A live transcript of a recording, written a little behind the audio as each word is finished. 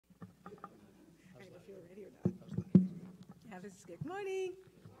This is good. Good morning.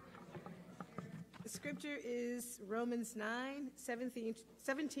 The scripture is Romans 9, 17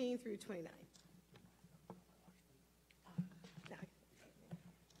 through 29.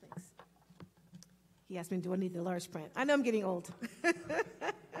 Thanks. He asked me, do I need the large print? I know I'm getting old.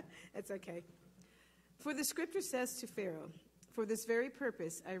 That's okay. For the scripture says to Pharaoh, for this very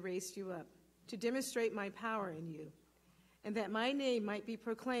purpose I raised you up, to demonstrate my power in you, and that my name might be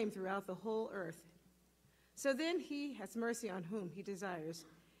proclaimed throughout the whole earth. So then he has mercy on whom he desires,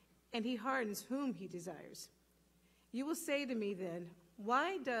 and he hardens whom he desires. You will say to me then,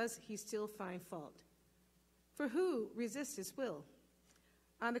 why does he still find fault? For who resists his will?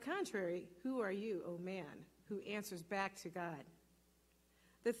 On the contrary, who are you, O man, who answers back to God?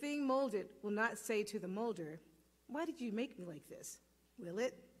 The thing molded will not say to the molder, why did you make me like this? Will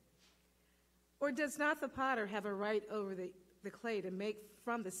it? Or does not the potter have a right over the clay to make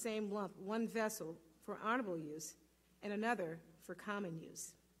from the same lump one vessel for honorable use and another for common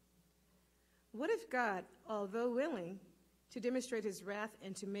use? What if God, although willing to demonstrate his wrath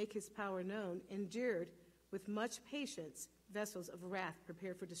and to make his power known, endured with much patience vessels of wrath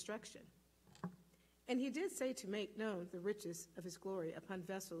prepared for destruction? And he did say to make known the riches of his glory upon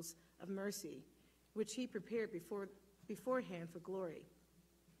vessels of mercy, which he prepared beforehand for glory.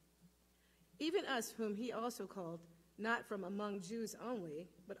 Even us, whom he also called, not from among Jews only,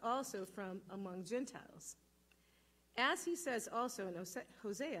 but also from among Gentiles. As he says also in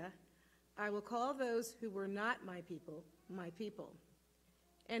Hosea, I will call those who were not my people,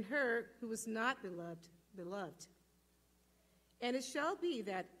 and her who was not beloved, beloved. And it shall be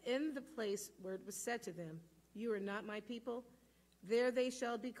that in the place where it was said to them, you are not my people, there they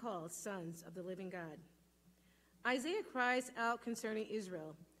shall be called sons of the living God. Isaiah cries out concerning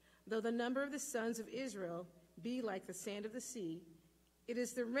Israel, though the number of the sons of Israel be like the sand of the sea, it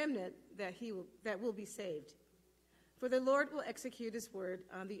is the remnant that will be saved. For the Lord will execute his word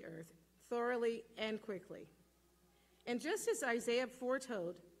on the earth thoroughly and quickly. And just as Isaiah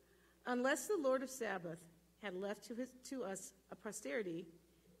foretold, unless the Lord of Sabbath had left to us a posterity,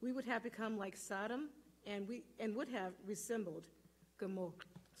 we would have become like Sodom and would have resembled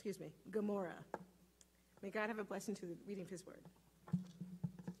Gomorrah. May God have a blessing to the reading of his word.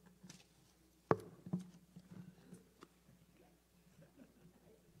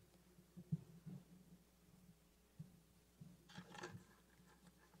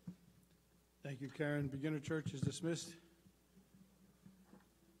 Thank you, Karen. Beginner church is dismissed.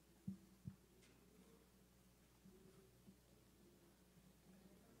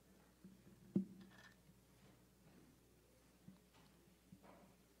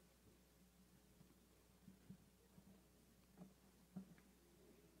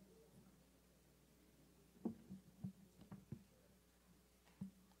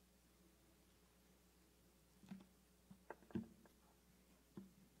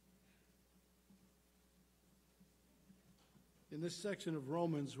 In this section of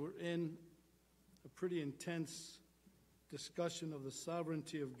Romans, we're in a pretty intense discussion of the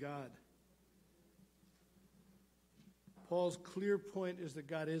sovereignty of God. Paul's clear point is that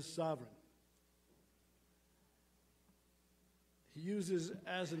God is sovereign. He uses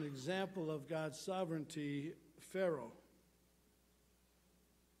as an example of God's sovereignty Pharaoh.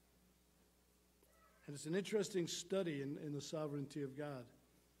 And it's an interesting study in the sovereignty of God.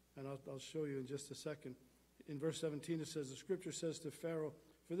 And I'll show you in just a second. In verse 17 it says, the scripture says to Pharaoh,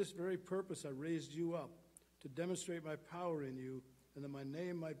 for this very purpose I raised you up, to demonstrate my power in you, and that my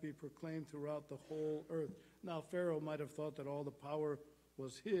name might be proclaimed throughout the whole earth. Now Pharaoh might have thought that all the power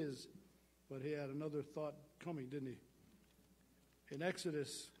was his, but he had another thought coming, didn't he? In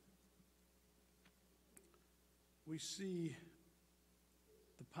Exodus, we see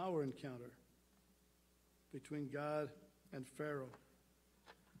the power encounter between God and Pharaoh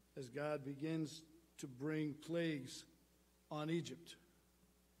as God begins to bring plagues on Egypt.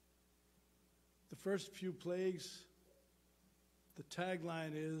 The first few plagues, the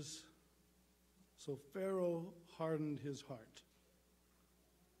tagline is, so Pharaoh hardened his heart.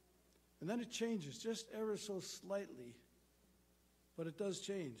 And then it changes just ever so slightly, but it does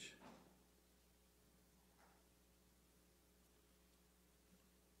change.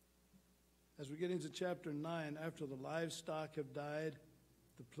 As we get into chapter 9, after the livestock have died,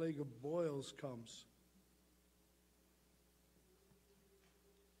 the plague of boils comes.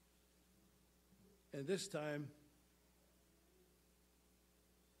 And this time,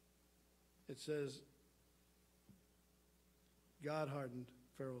 it says, God hardened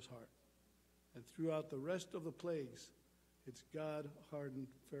Pharaoh's heart. And throughout the rest of the plagues, it's God hardened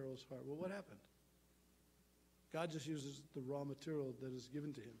Pharaoh's heart. Well, what happened? God just uses the raw material that is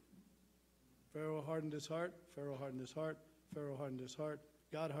given to him. Pharaoh hardened his heart. Pharaoh hardened his heart. Pharaoh hardened his heart.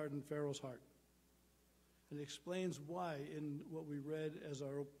 God hardened Pharaoh's heart. And it explains why in what we read as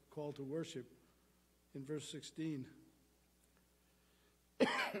our call to worship in verse 16. It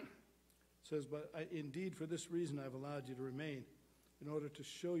says, but indeed for this reason I've allowed you to remain, in order to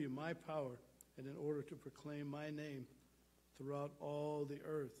show you my power and in order to proclaim my name throughout all the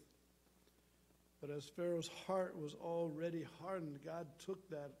earth. But as Pharaoh's heart was already hardened, God took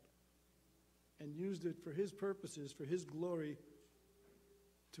that and used it for his purposes, for his glory,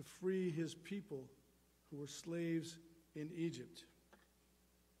 to free his people who were slaves in Egypt.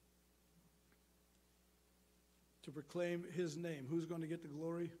 To proclaim his name. Who's going to get the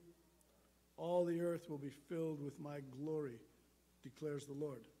glory? All the earth will be filled with my glory, declares the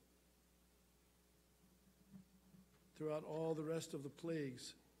Lord. Throughout all the rest of the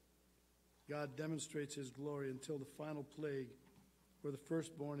plagues, God demonstrates his glory until the final plague, where the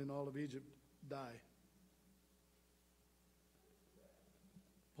firstborn in all of Egypt die.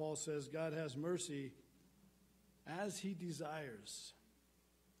 Paul says God has mercy as he desires.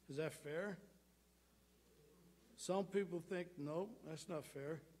 Is that fair? Some people think, no, that's not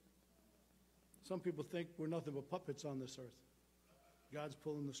fair. Some people think we're nothing but puppets on this earth. God's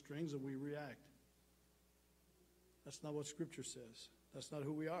pulling the strings and we react. That's not what Scripture says. That's not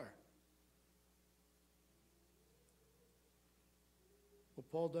who we are. But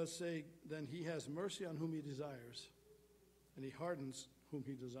Paul does say, then he has mercy on whom he desires, and he hardens whom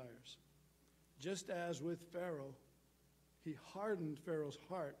he desires. Just as with Pharaoh, he hardened Pharaoh's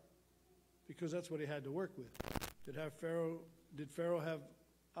heart because that's what he had to work with. Did Pharaoh have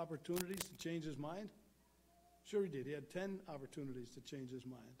opportunities to change his mind? Sure he did. He had 10 opportunities to change his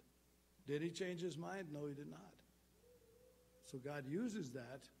mind. Did he change his mind? No, he did not. So God uses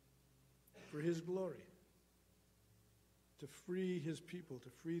that for his glory, to free his people, to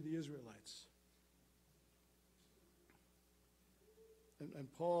free the Israelites. And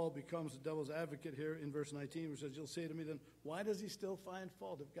Paul becomes the devil's advocate here in verse 19, which says, you'll say to me then, why does he still find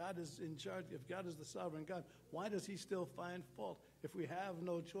fault? If God is in charge, if God is the sovereign God, why does he still find fault? If we have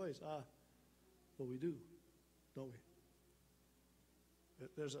no choice, well, we do, don't we?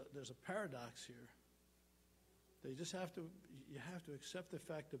 There's a paradox here. You have to accept the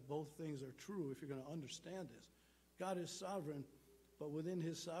fact that both things are true if you're going to understand this. God is sovereign, but within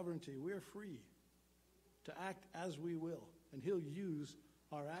his sovereignty, we're free to act as we will. And he'll use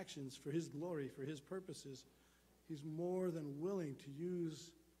our actions for his glory, for his purposes. He's more than willing to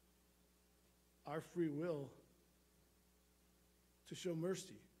use our free will to show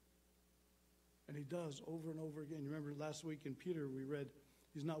mercy. And he does over and over again. You remember last week in Peter we read,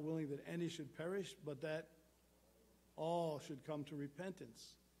 he's not willing that any should perish, but that all should come to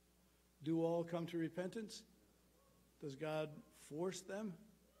repentance. Do all come to repentance? Does God force them?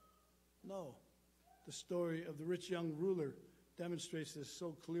 No. The story of the rich young ruler demonstrates this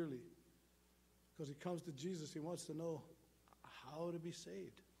so clearly. Because he comes to Jesus, he wants to know how to be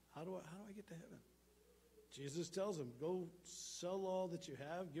saved. How do I get to heaven? Jesus tells him, go sell all that you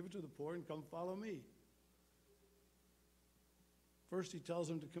have, give it to the poor, and come follow me. First he tells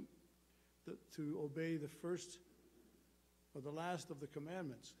him to obey the first or the last of the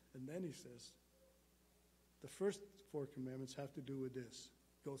commandments. And then he says, the first 4 commandments have to do with this.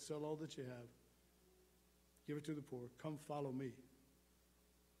 Go sell all that you have. Give it to the poor. Come follow me.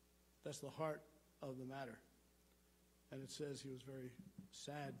 That's the heart of the matter. And it says he was very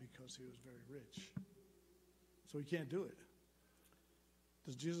sad because he was very rich. So he can't do it.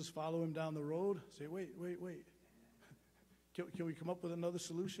 Does Jesus follow him down the road? Say, wait. Can we come up with another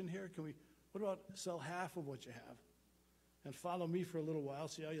solution here? What about sell half of what you have and follow me for a little while,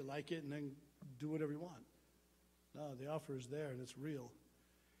 see how you like it, and then do whatever you want? No, the offer is there, and it's real.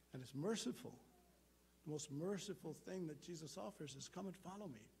 And it's merciful. The most merciful thing that Jesus offers is come and follow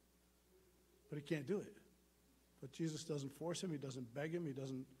me. But he can't do it. But Jesus doesn't force him. He doesn't beg him. He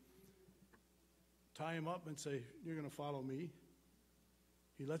doesn't tie him up and say, you're going to follow me.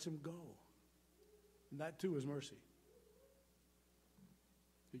 He lets him go. And that too is mercy.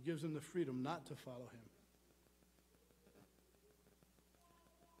 He gives him the freedom not to follow him.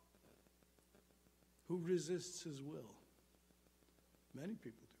 Who resists his will? Many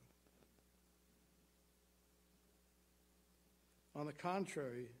people do. On the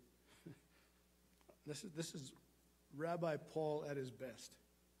contrary, this is Rabbi Paul at his best.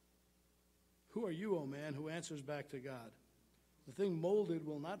 Who are you, O man, who answers back to God? The thing molded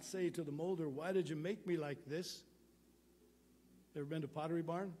will not say to the molder, why did you make me like this? Ever been to Pottery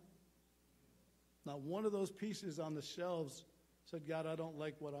Barn? Not one of those pieces on the shelves said, God, I don't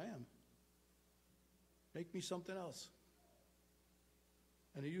like what I am. Make me something else.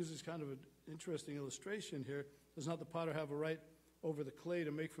 And he uses kind of an interesting illustration here. Does not the potter have a right over the clay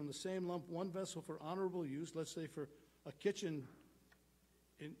to make from the same lump one vessel for honorable use, let's say for a kitchen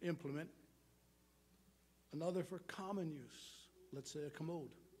implement, another for common use, let's say a commode?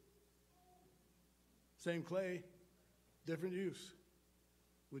 Same clay, different use.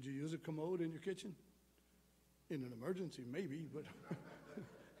 Would you use a commode in your kitchen? In an emergency, maybe, but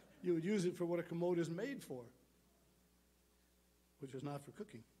you would use it for what a commode is made for, which is not for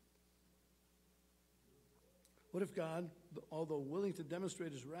cooking. What if God, although willing to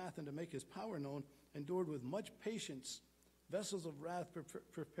demonstrate his wrath and to make his power known, endured with much patience vessels of wrath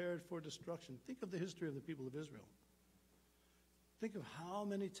prepared for destruction? Think of the history of the people of Israel. Think of how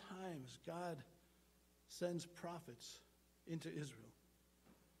many times God sends prophets into Israel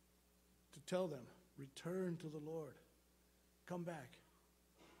to tell them, return to the Lord. Come back.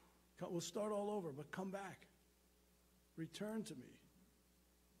 We'll start all over, but come back. Return to me.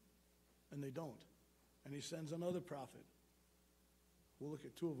 And they don't. And he sends another prophet. We'll look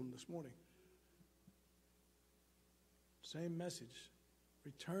at two of them this morning. Same message.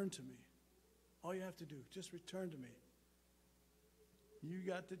 Return to me. All you have to do, just return to me. You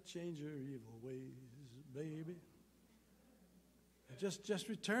got to change your evil ways, baby. Just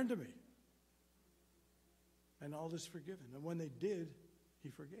return to me. And all is forgiven. And when they did, he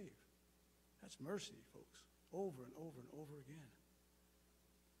forgave. That's mercy, folks. Over and over and over again.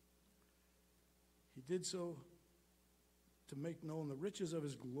 He did so to make known the riches of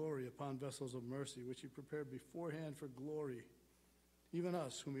his glory upon vessels of mercy, which he prepared beforehand for glory. Even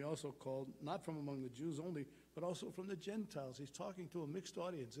us, whom he also called, not from among the Jews only, but also from the Gentiles. He's talking to a mixed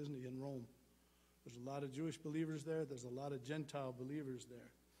audience, isn't he, in Rome? There's a lot of Jewish believers there. There's a lot of Gentile believers there.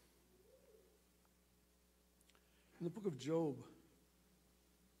 In the book of Job,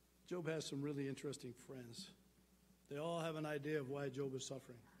 Job has some really interesting friends. They all have an idea of why Job is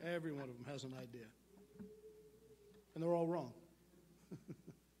suffering. Every one of them has an idea. And they're all wrong.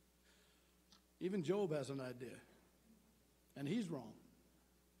 Even Job has an idea. And he's wrong.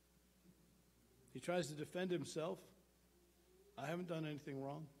 He tries to defend himself. I haven't done anything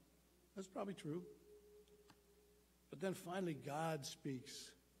wrong. That's probably true. But then finally God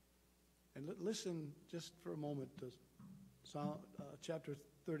speaks. And listen just for a moment to Psalm, chapter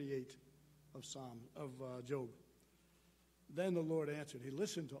 38 of Job. Then the Lord answered. He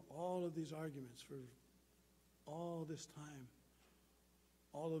listened to all of these arguments for all this time.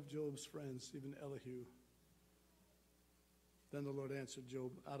 All of Job's friends, even Elihu. Then the Lord answered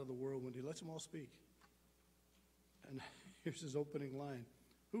Job out of the whirlwind. He lets them all speak. And here's his opening line.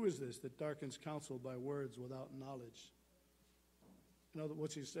 Who is this that darkens counsel by words without knowledge? You know,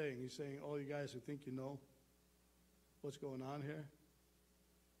 what's he saying? He's saying, all you guys who think you know what's going on here,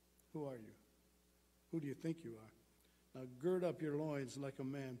 who are you? Who do you think you are? Now gird up your loins like a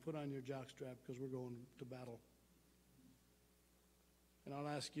man. Put on your jockstrap because we're going to battle. And I'll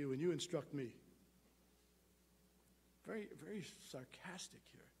ask you, and you instruct me. Very, very sarcastic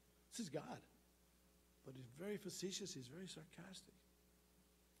here. This is God. But he's very facetious. He's very sarcastic.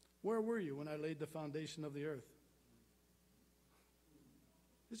 Where were you when I laid the foundation of the earth?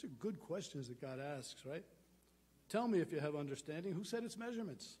 These are good questions that God asks, right? Tell me if you have understanding. Who set its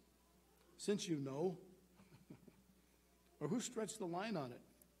measurements? Since you know. Or who stretched the line on it?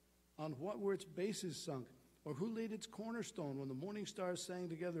 On what were its bases sunk? Or who laid its cornerstone when the morning stars sang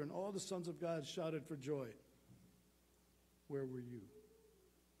together and all the sons of God shouted for joy? Where were you?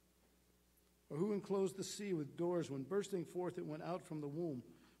 Or who enclosed the sea with doors when bursting forth it went out from the womb?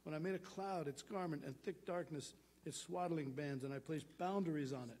 When I made a cloud its garment and thick darkness its swaddling bands, and I placed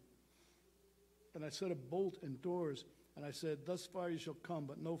boundaries on it. And I set a bolt and doors, and I said, thus far you shall come,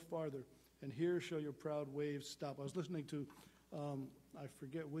 but no farther, and here shall your proud waves stop. I was listening to, I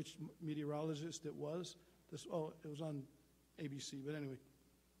forget which meteorologist it was. It was on ABC, but anyway.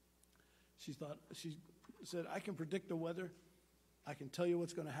 She said, I can predict the weather. I can tell you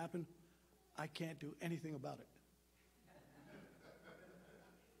what's going to happen. I can't do anything about it.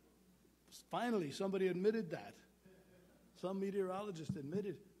 Finally, somebody admitted that. Some meteorologist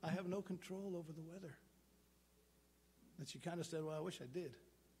admitted, I have no control over the weather. And she kind of said, well, I wish I did.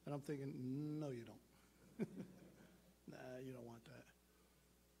 And I'm thinking, no, you don't. Nah, you don't want that.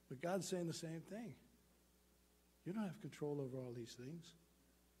 But God's saying the same thing. You don't have control over all these things.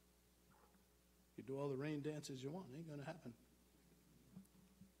 You do all the rain dances you want. It ain't going to happen.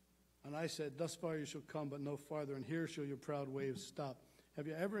 And I said, thus far you shall come, but no farther, and here shall your proud waves stop. Have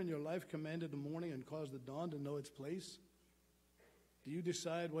you ever in your life commanded the morning and caused the dawn to know its place? Do you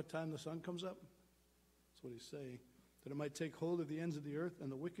decide what time the sun comes up? That's what he's saying. That it might take hold of the ends of the earth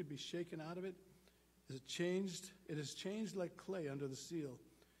and the wicked be shaken out of it? It is changed like clay under the seal,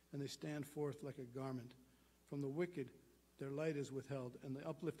 and they stand forth like a garment. From the wicked their light is withheld, and the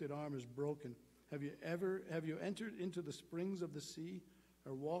uplifted arm is broken. Have you entered into the springs of the sea,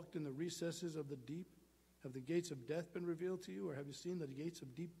 or walked in the recesses of the deep? Have the gates of death been revealed to you, or have you seen the gates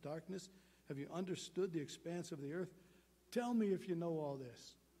of deep darkness? Have you understood the expanse of the earth? Tell me if you know all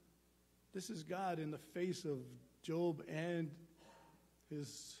this. This is God in the face of Job and the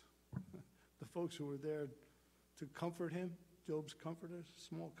folks who were there to comfort him, Job's comforters,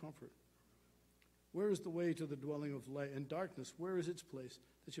 small comfort. Where is the way to the dwelling of light and darkness? Where is its place,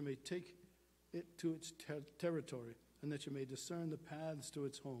 that you may take it to its territory, and that you may discern the paths to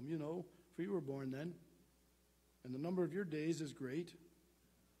its home? You know, for you were born then, and the number of your days is great.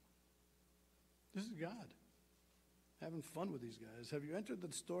 This is God having fun with these guys. Have you entered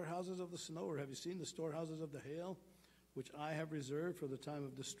the storehouses of the snow, or have you seen the storehouses of the hail, which I have reserved for the time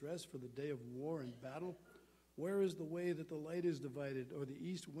of distress, for the day of war and battle? Where is the way that the light is divided, or the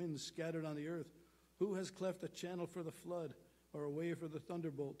east wind scattered on the earth? Who has cleft a channel for the flood, or a way for the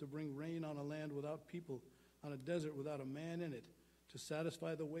thunderbolt, to bring rain on a land without people, on a desert without a man in it, to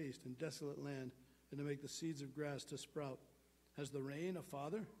satisfy the waste and desolate land, and to make the seeds of grass to sprout? Has the rain a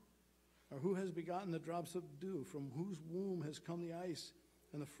father? Or who has begotten the drops of dew? From whose womb has come the ice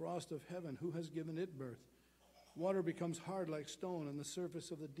and the frost of heaven? Who has given it birth? Water becomes hard like stone, and the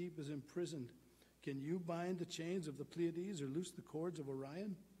surface of the deep is imprisoned. Can you bind the chains of the Pleiades, or loose the cords of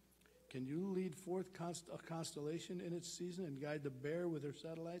Orion? Can you lead forth a constellation in its season, and guide the bear with her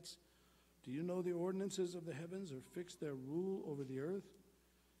satellites? Do you know the ordinances of the heavens, or fix their rule over the earth?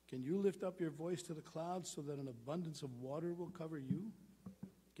 Can you lift up your voice to the clouds, so that an abundance of water will cover you?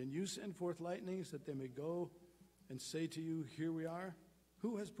 Can you send forth lightnings, that they may go and say to you, here we are?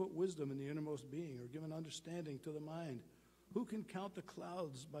 Who has put wisdom in the innermost being, or given understanding to the mind? Who can count the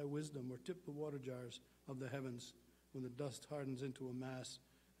clouds by wisdom, or tip the water jars of the heavens, when the dust hardens into a mass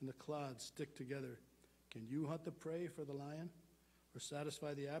and the clouds stick together? Can you hunt the prey for the lion, or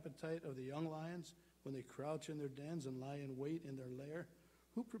satisfy the appetite of the young lions when they crouch in their dens and lie in wait in their lair?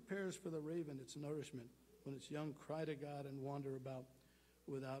 Who prepares for the raven its nourishment, when its young cry to God and wander about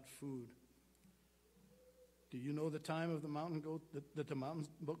without food? Do you know the time of the mountain goat, that the mountain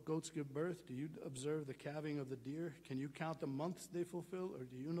goats give birth? Do you observe the calving of the deer? Can you count the months they fulfill, or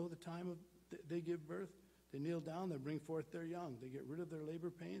do you know the time they give birth? They kneel down, they bring forth their young. They get rid of their labor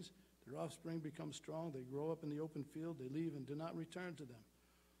pains. Their offspring become strong. They grow up in the open field. They leave and do not return to them.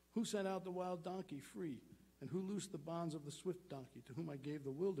 Who sent out the wild donkey free, and who loosed the bonds of the swift donkey, to whom I gave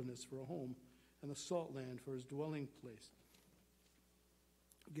the wilderness for a home and the salt land for his dwelling place?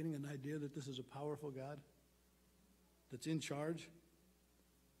 Getting an idea that this is a powerful God that's in charge,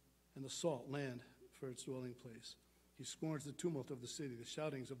 and the salt land for its dwelling place. He scorns the tumult of the city, the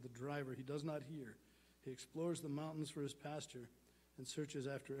shoutings of the driver he does not hear. He explores the mountains for his pasture and searches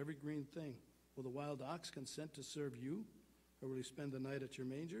after every green thing. Will the wild ox consent to serve you, or will he spend the night at your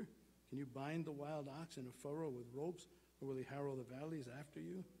manger? Can you bind the wild ox in a furrow with ropes, or will he harrow the valleys after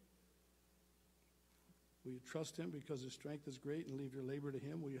you? Will you trust him because his strength is great, and leave your labor to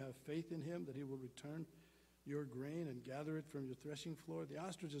him? Will you have faith in him that he will return your grain and gather it from your threshing floor? The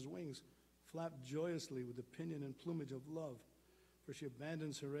ostrich's wings flap joyously with the pinion and plumage of love, for she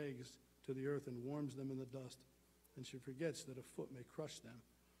abandons her eggs to the earth and warms them in the dust. And she forgets that a foot may crush them,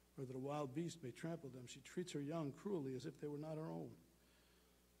 or that a wild beast may trample them. She treats her young cruelly as if they were not her own.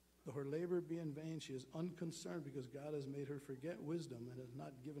 Though her labor be in vain, she is unconcerned, because God has made her forget wisdom and has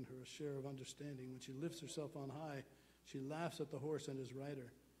not given her a share of understanding. When she lifts herself on high, she laughs at the horse and his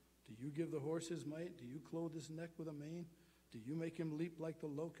rider. Do you give the horse his might? Do you clothe his neck with a mane? Do you make him leap like the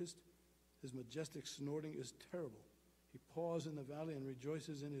locust? His majestic snorting is terrible. He paws in the valley and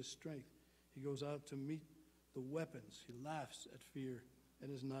rejoices in his strength. He goes out to meet the weapons. He laughs at fear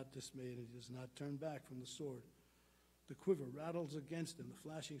and is not dismayed, and he does not turn back from the sword. The quiver rattles against him, the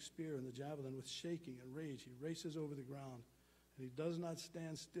flashing spear and the javelin. With shaking and rage he races over the ground, and he does not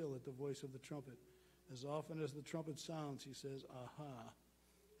stand still at the voice of the trumpet. As often as the trumpet sounds, he says, aha,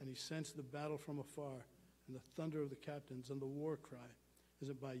 and he scents the battle from afar, and the thunder of the captains and the war cry. Is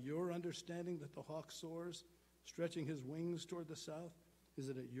it by your understanding that the hawk soars, stretching his wings toward the south? Is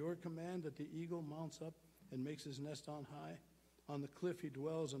it at your command that the eagle mounts up and makes his nest on high? On the cliff he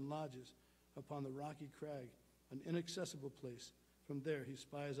dwells and lodges, upon the rocky crag, an inaccessible place. From there he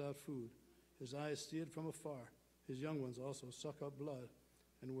spies out food. His eyes see it from afar. His young ones also suck up blood,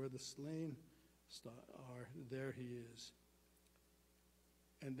 and where the slain are, there he is.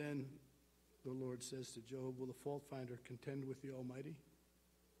 And then the Lord says to Job, will the fault finder contend with the Almighty?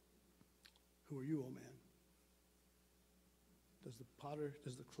 Who are you, O man? Does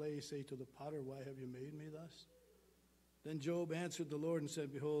the clay say to the potter, why have you made me thus? Then Job answered the Lord and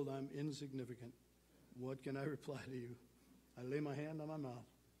said, behold, I'm insignificant. What can I reply to you? I lay my hand on my mouth.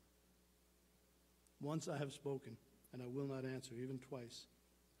 Once I have spoken, and I will not answer, even twice,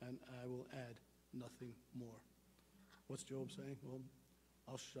 and I will add nothing more. What's Job saying? Well,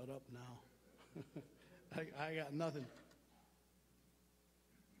 I'll shut up now. I got nothing.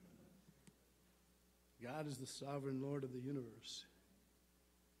 God is the sovereign Lord of the universe.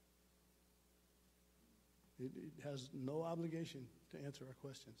 It has no obligation to answer our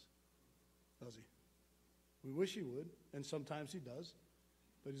questions, does he? We wish he would, and sometimes he does,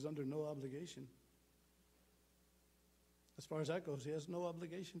 but he's under no obligation. As far as that goes, he has no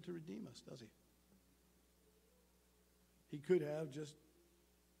obligation to redeem us, does he? He could have just,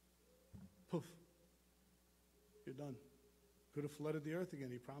 poof, you're done. Could have flooded the earth again.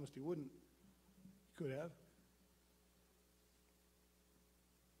 He promised he wouldn't. He could have.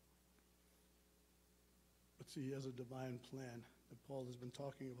 But see, he has a divine plan that Paul has been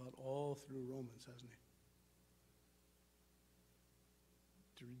talking about all through Romans, hasn't he?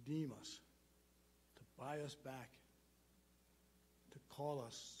 To redeem us, to buy us back, to call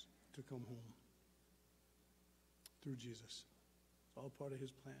us to come home through Jesus. It's all part of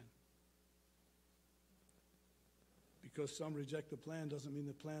his plan. Because some reject the plan doesn't mean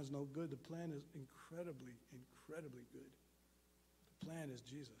the plan's no good. The plan is incredibly, incredibly good. The plan is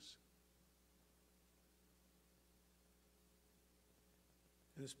Jesus.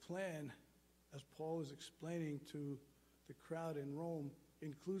 And his plan, as Paul is explaining to the crowd in Rome,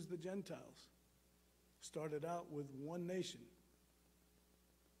 includes the Gentiles. Started out with one nation,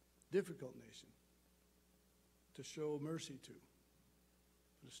 difficult nation, to show mercy to.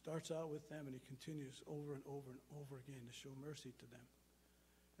 But it starts out with them, and he continues over and over and over again to show mercy to them.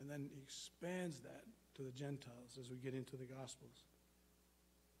 And then he expands that to the Gentiles as we get into the Gospels.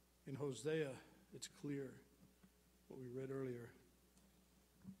 In Hosea, it's clear what we read earlier.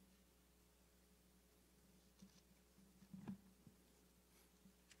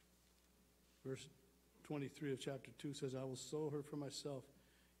 Verse 23 of chapter 2 says, I will sow her for myself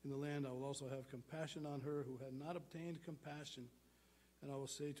in the land. I will also have compassion on her who had not obtained compassion. And I will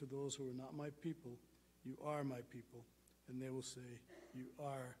say to those who are not my people, you are my people. And they will say, you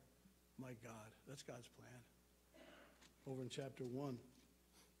are my God. That's God's plan. Over in chapter 1,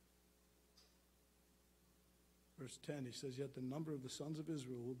 verse 10, he says, yet the number of the sons of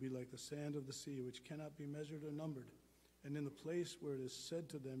Israel will be like the sand of the sea, which cannot be measured or numbered. And in the place where it is said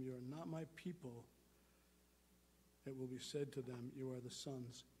to them, you are not my people, it will be said to them, you are the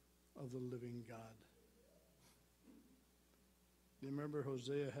sons of the living God. You remember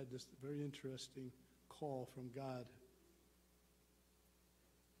Hosea had this very interesting call from God.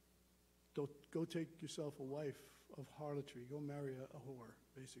 Go take yourself a wife of harlotry. Go marry a whore,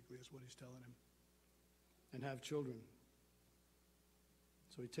 basically, is what he's telling him. And have children.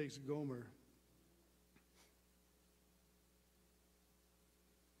 So he takes Gomer.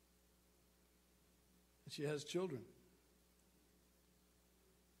 And she has children.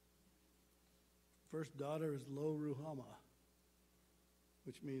 First daughter is Lo Ruhamah,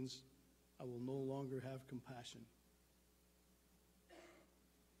 which means I will no longer have compassion.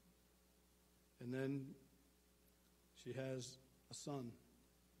 And then she has a son,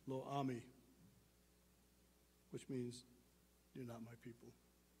 Lo Ami, which means you're not my people.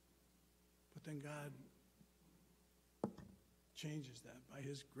 But then God changes that by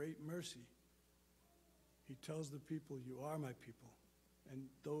his great mercy. He tells the people, you are my people, and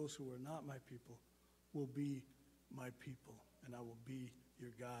those who are not my people will be my people, and I will be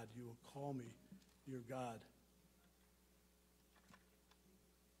your God. You will call me your God.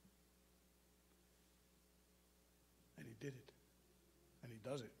 And he did it. And he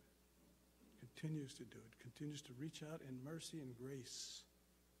does it. Continues to do it. Continues to reach out in mercy and grace.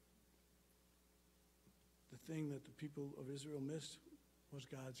 The thing that the people of Israel missed was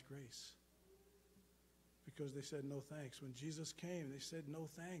God's grace. Because they said no thanks. When Jesus came, they said no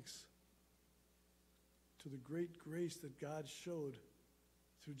thanks to the great grace that God showed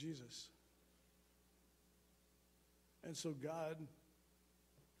through Jesus. And so God,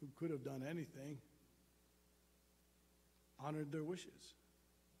 who could have done anything, honored their wishes.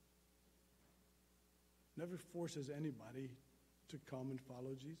 Never forces anybody to come and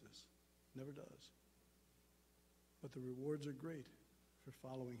follow Jesus. Never does. But the rewards are great for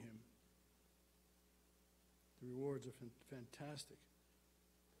following him. The rewards are fantastic.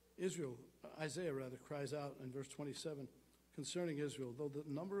 Isaiah cries out in verse 27 concerning Israel, though the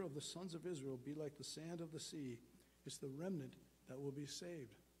number of the sons of Israel be like the sand of the sea, it's the remnant that will be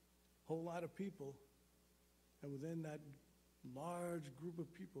saved. Whole lot of people, and within that large group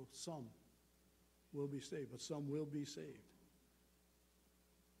of people, some will be saved, but some will be saved.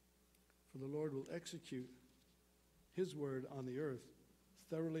 For the Lord will execute his word on the earth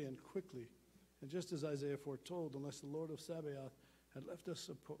thoroughly and quickly. And just as Isaiah foretold, unless the Lord of Sabaoth had left us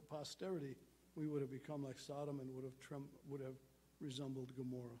a posterity, we would have become like Sodom and would have resembled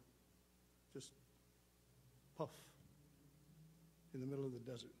Gomorrah. Just puff in the middle of the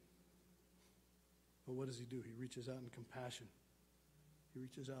desert. But what does he do? He reaches out in compassion. He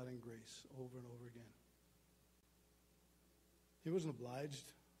reaches out in grace over and over again. He wasn't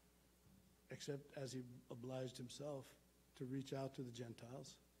obliged, except as he obliged himself, to reach out to the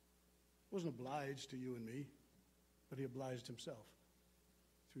Gentiles. He wasn't obliged to you and me, but he obliged himself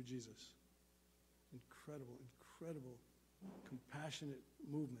through Jesus. Incredible, incredible, compassionate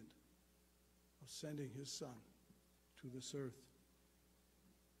movement of sending his son to this earth.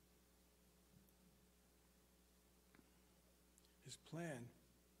 His plan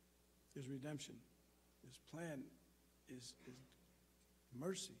is redemption. His plan is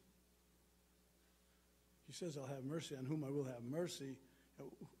mercy. He says, I'll have mercy on whom I will have mercy.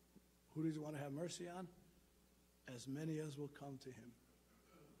 Who does he want to have mercy on? As many as will come to him,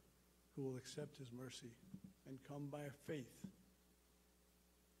 who will accept his mercy and come by faith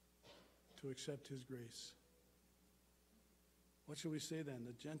to accept his grace. What shall we say then?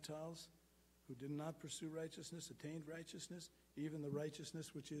 The Gentiles who did not pursue righteousness attained righteousness, even the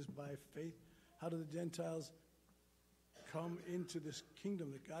righteousness which is by faith. How do the Gentiles come into this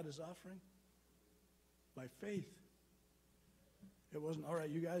kingdom that God is offering? By faith. It wasn't, all right,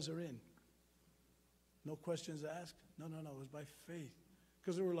 you guys are in. No questions asked. No, it was by faith.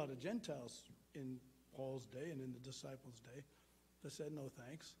 Because there were a lot of Gentiles in Paul's day and in the disciples' day that said no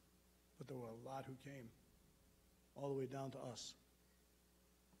thanks. But there were a lot who came, all the way down to us.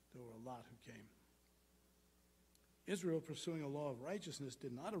 There were a lot who came. Israel, pursuing a law of righteousness,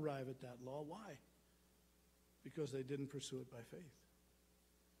 did not arrive at that law. Why? Because they didn't pursue it by faith.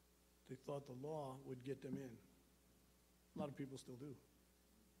 They thought the law would get them in. A lot of people still do.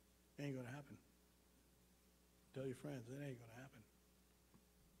 It ain't going to happen. Tell your friends, it ain't going to happen.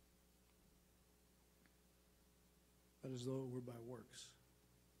 But as though it were by works.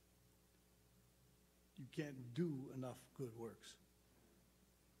 You can't do enough good works.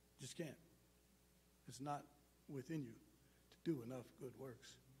 Just can't. It's not within you to do enough good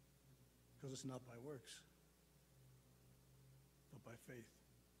works. Because it's not by works, but by faith.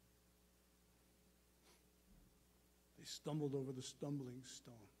 They stumbled over the stumbling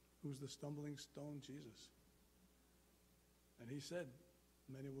stone. Who's the stumbling stone? Jesus. And he said,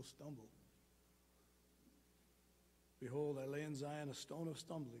 many will stumble. Behold, I lay in Zion a stone of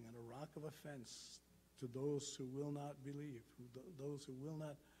stumbling and a rock of offense to those who will not believe, those who will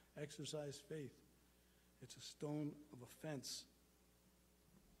not exercise faith. It's a stone of offense.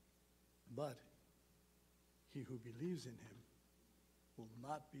 But he who believes in him will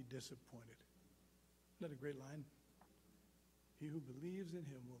not be disappointed. Isn't that a great line? He who believes in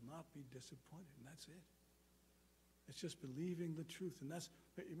him will not be disappointed, and that's it. It's just believing the truth. And that's,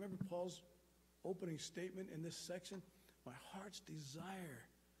 you remember Paul's opening statement in this section? My heart's desire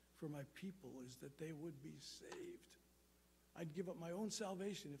for my people is that they would be saved. I'd give up my own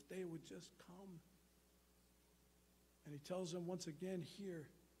salvation if they would just come. And he tells them once again here,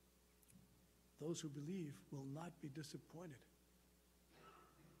 those who believe will not be disappointed.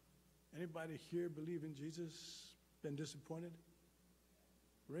 Anybody here believe in Jesus, been disappointed?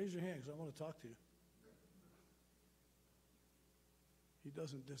 Raise your hand because I want to talk to you. He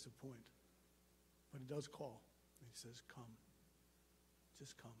doesn't disappoint, but he does call. He says, come.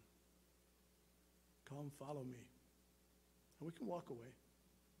 Just come. Come, follow me. And we can walk away.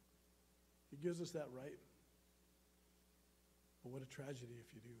 He gives us that right. But what a tragedy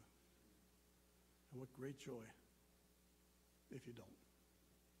if you do. And what great joy if you don't.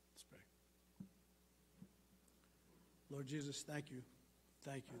 Let's pray. Lord Jesus, thank you.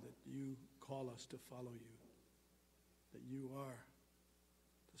 Thank you that you call us to follow you. That you are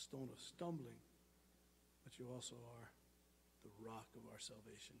the stone of stumbling, but you also are the rock of our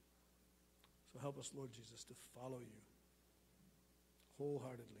salvation. So help us, Lord Jesus, to follow you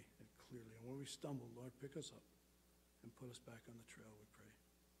wholeheartedly and clearly. And when we stumble, Lord, pick us up and put us back on the trail, we pray.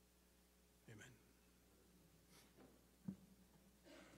 Amen.